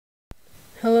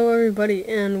everybody,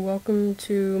 and welcome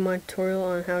to my tutorial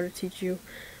on how to teach you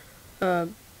to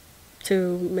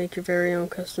make your very own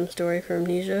custom story for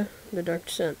Amnesia: The Dark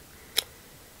Descent.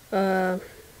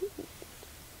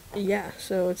 Yeah,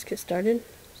 so let's get started.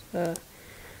 I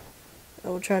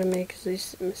will try to make as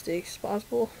least mistakes as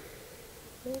possible.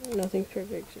 Nothing's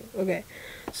perfect. Okay,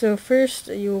 so first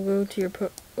you will go to your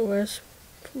OS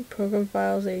Program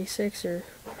Files 86 or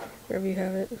wherever you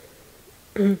have it.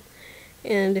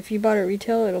 And if you bought it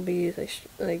retail, it'll be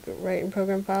like right in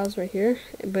Program Files right here.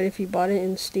 But if you bought it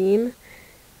in Steam,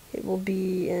 it will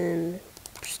be in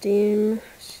Steam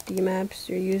Apps,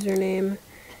 your username,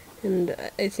 and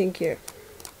I think here.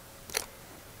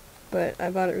 But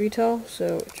I bought it retail,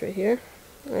 so it's right here.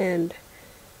 And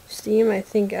Steam, I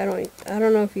think I don't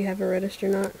know if you have a Redist or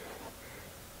not.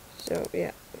 So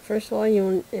yeah, first of all,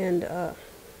 you'll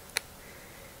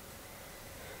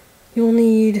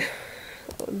need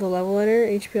the level editor,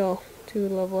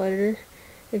 HPL2 level editor.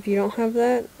 If you don't have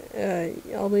that,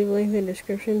 I'll leave a link in the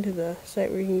description to the site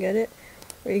where you can get it.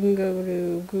 Or you can go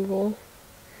to Google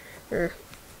or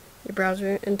your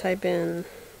browser and type in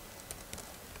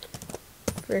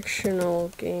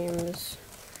Frictional Games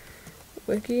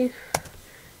Wiki,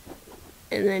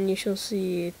 and then you shall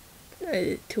see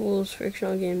Tools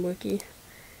Frictional Game Wiki.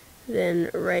 Then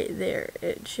right there,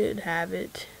 it should have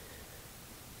it.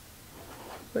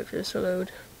 Wait for this to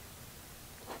load.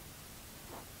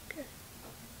 Okay.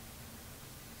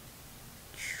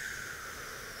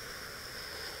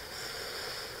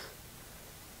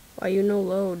 Why you no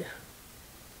load?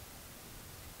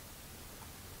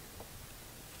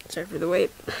 Sorry for the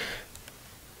wait.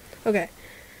 Okay,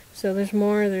 so there's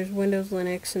more. There's Windows,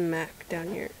 Linux, and Mac down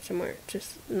here somewhere.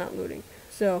 Just not loading.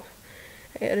 So,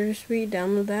 Editor Suite,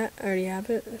 download that. I already have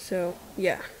it. So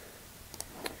yeah.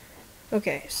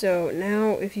 Okay, so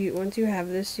now once you have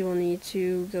this, you will need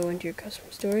to go into your custom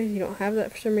stories. If you don't have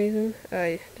that for some reason,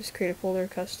 just create a folder,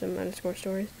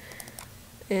 custom_stories,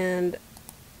 and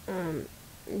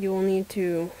you will need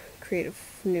to create a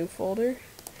new folder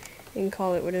and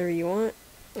call it whatever you want.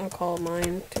 I'll call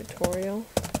mine tutorial.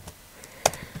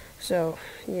 So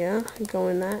yeah, go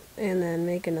in that and then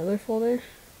make another folder,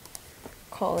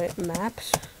 call it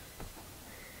maps,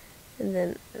 and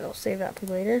then it'll save that for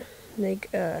later.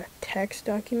 Make a text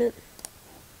document,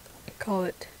 call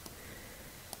it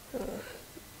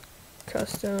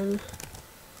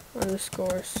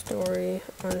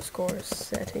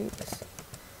custom_story_settings.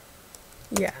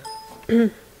 Yeah.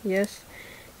 Yes.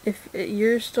 If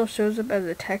yours still shows up as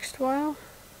a text file,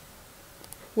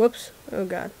 whoops, oh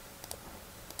god,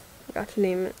 forgot to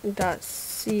name it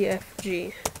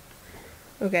 .cfg.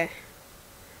 Okay,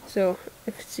 so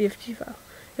if it's CFG file,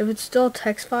 if it's still a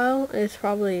text file, it's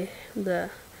probably the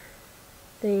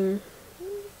thing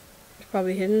is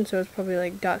probably hidden, so it's probably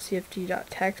like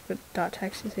 .cfg.text, but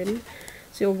 .text is hidden.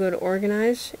 So you'll go to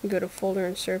organize, go to folder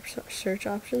and search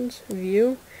options,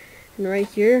 view, and right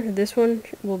here, this one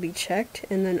will be checked,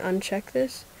 and then uncheck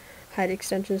this. Hide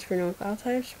extensions for known file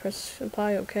types. Press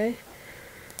apply, okay.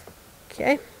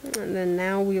 Okay, and then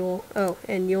now we will,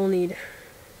 and you'll need,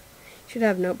 should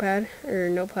have Notepad, or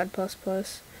Notepad++,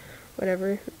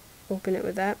 whatever. Open it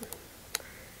with that.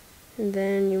 And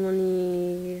then you will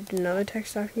need another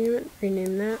text document,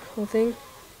 rename that whole thing.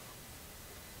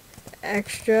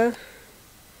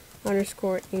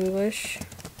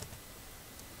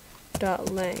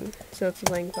 extra_English.lang. So it's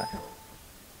a lang file.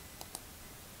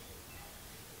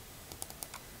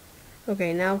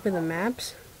 Okay, now for the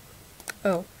maps.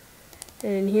 Oh,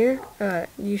 and in here,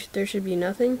 there should be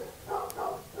nothing.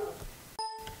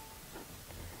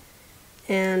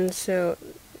 And so,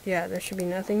 yeah, there should be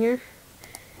nothing here.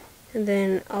 And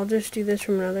then I'll just do this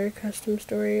from another custom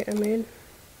story I made.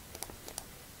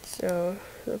 So,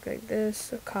 look like this.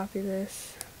 So copy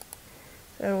this.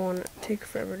 I don't want to take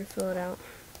forever to fill it out.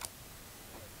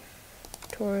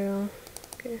 Tutorial.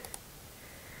 Okay.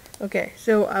 Okay,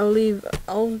 so I'll leave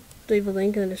a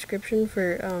link in the description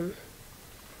for a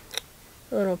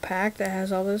little pack that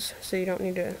has all this, so you don't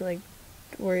need to like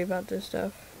worry about this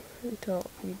stuff until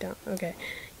you don't. Okay,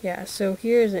 yeah. So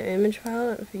here's an image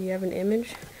file. If you have an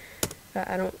image,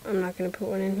 I'm not gonna put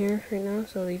one in here right now,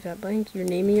 so leave that blank. You're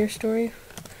naming your story.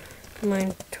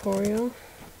 My tutorial.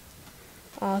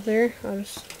 Author. I'll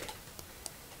just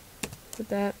put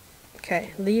that.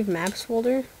 Okay. Leave maps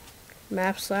folder.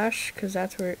 Map / because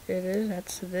that's where it is.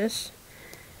 That's this.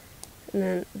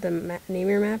 And then name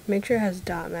your map. Make sure it has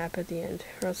 .map at the end,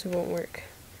 or else it won't work.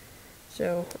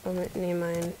 So I'm gonna name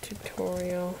mine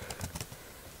tutorial.map.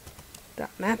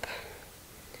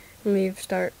 Leave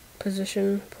start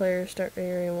position player start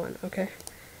area 1. Okay.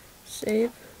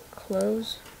 Save.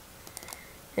 Close.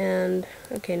 And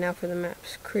okay, now for the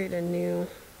maps, create a new,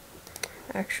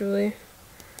 actually,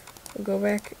 go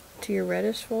back to your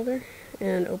Redis folder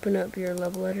and open up your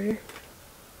level editor,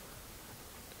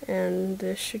 and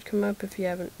this should come up if you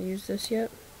haven't used this yet,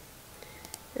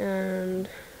 and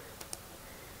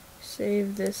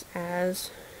save this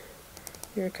as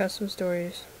your custom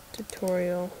stories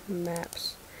tutorial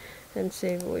maps, and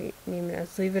save what we name it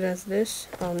as. Leave it as this.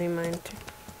 I'll name mine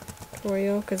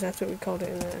tutorial because that's what we called it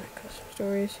in the custom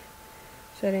stories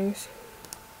settings,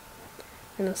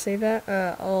 and I'll save that.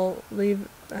 I'll leave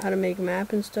how to make a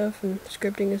map and stuff and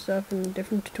scripting and stuff and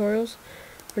different tutorials.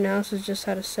 For now, this is just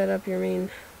how to set up your main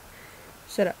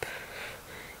setup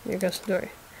in your custom story.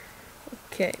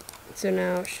 Okay, so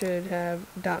now it should have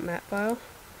 .map file.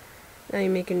 Now you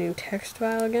make a new text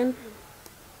file again.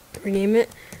 Rename it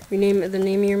the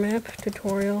name of your map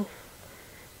tutorial,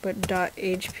 but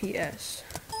 .hps.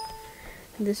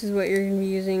 And this is what you're going to be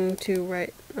using to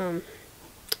write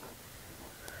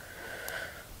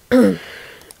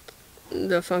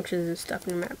the functions and stuff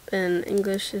in your map. And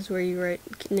English is where you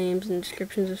write names and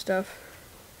descriptions of stuff.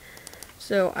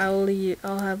 So I'll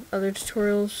have other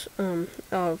tutorials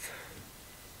of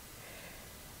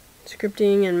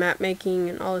scripting and map making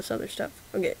and all this other stuff.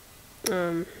 Okay.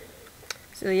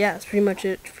 So yeah, that's pretty much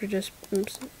it for just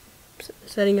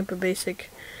setting up a basic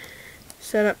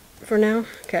setup for now.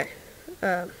 Okay.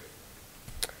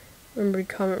 Remember to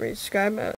comment, rate, subscribe.